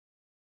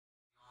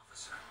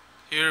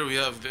Here we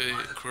have the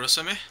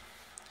Kurosame.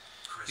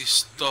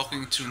 He's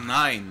talking to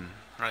 9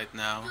 right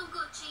now. Don't go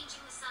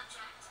changing the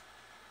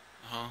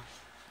subject.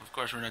 Of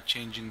course we're not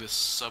changing the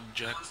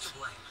subject.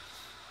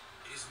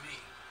 Is me.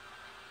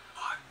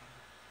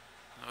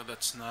 Oh,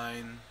 that's 9. I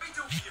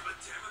don't give a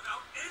damn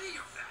about any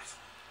of that.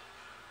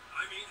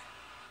 I mean,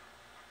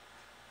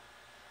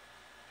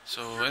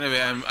 So anyway,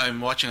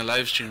 I'm watching a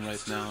live stream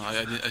right now.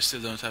 I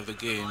still don't have the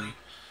game,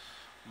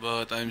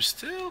 but I'm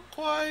still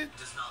quite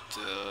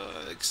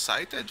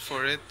excited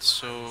for it.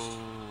 So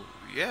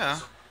yeah.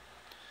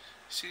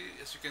 See,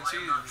 as you can see,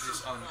 this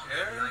is on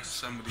air.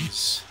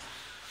 Somebody's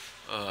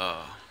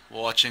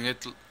watching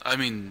it. I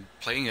mean,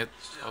 playing it,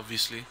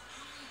 obviously.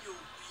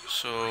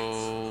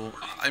 So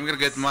I'm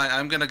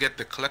gonna get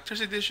the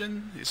collector's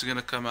edition. It's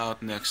gonna come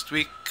out next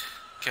week.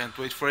 Can't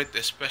wait for it,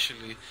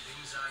 especially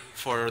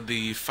for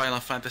the Final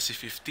Fantasy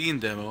 15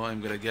 demo. I'm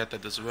gonna get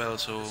that as well.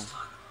 So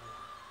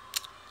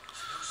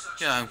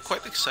yeah, I'm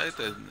quite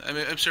excited. I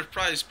mean, I'm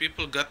surprised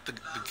people got the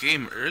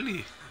game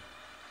early.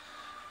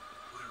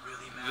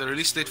 The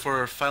release date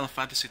for Final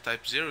Fantasy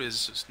Type 0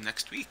 is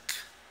next week.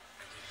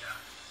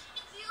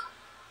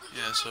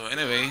 Yeah, so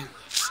anyway,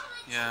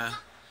 yeah.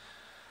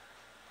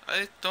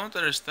 I don't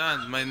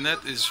understand. My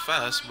net is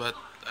fast, but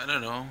I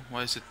don't know.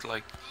 Why is it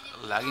like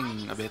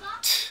lagging a bit?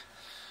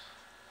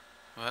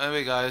 Well,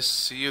 anyway guys,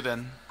 see you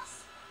then.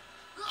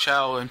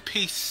 Ciao and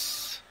peace.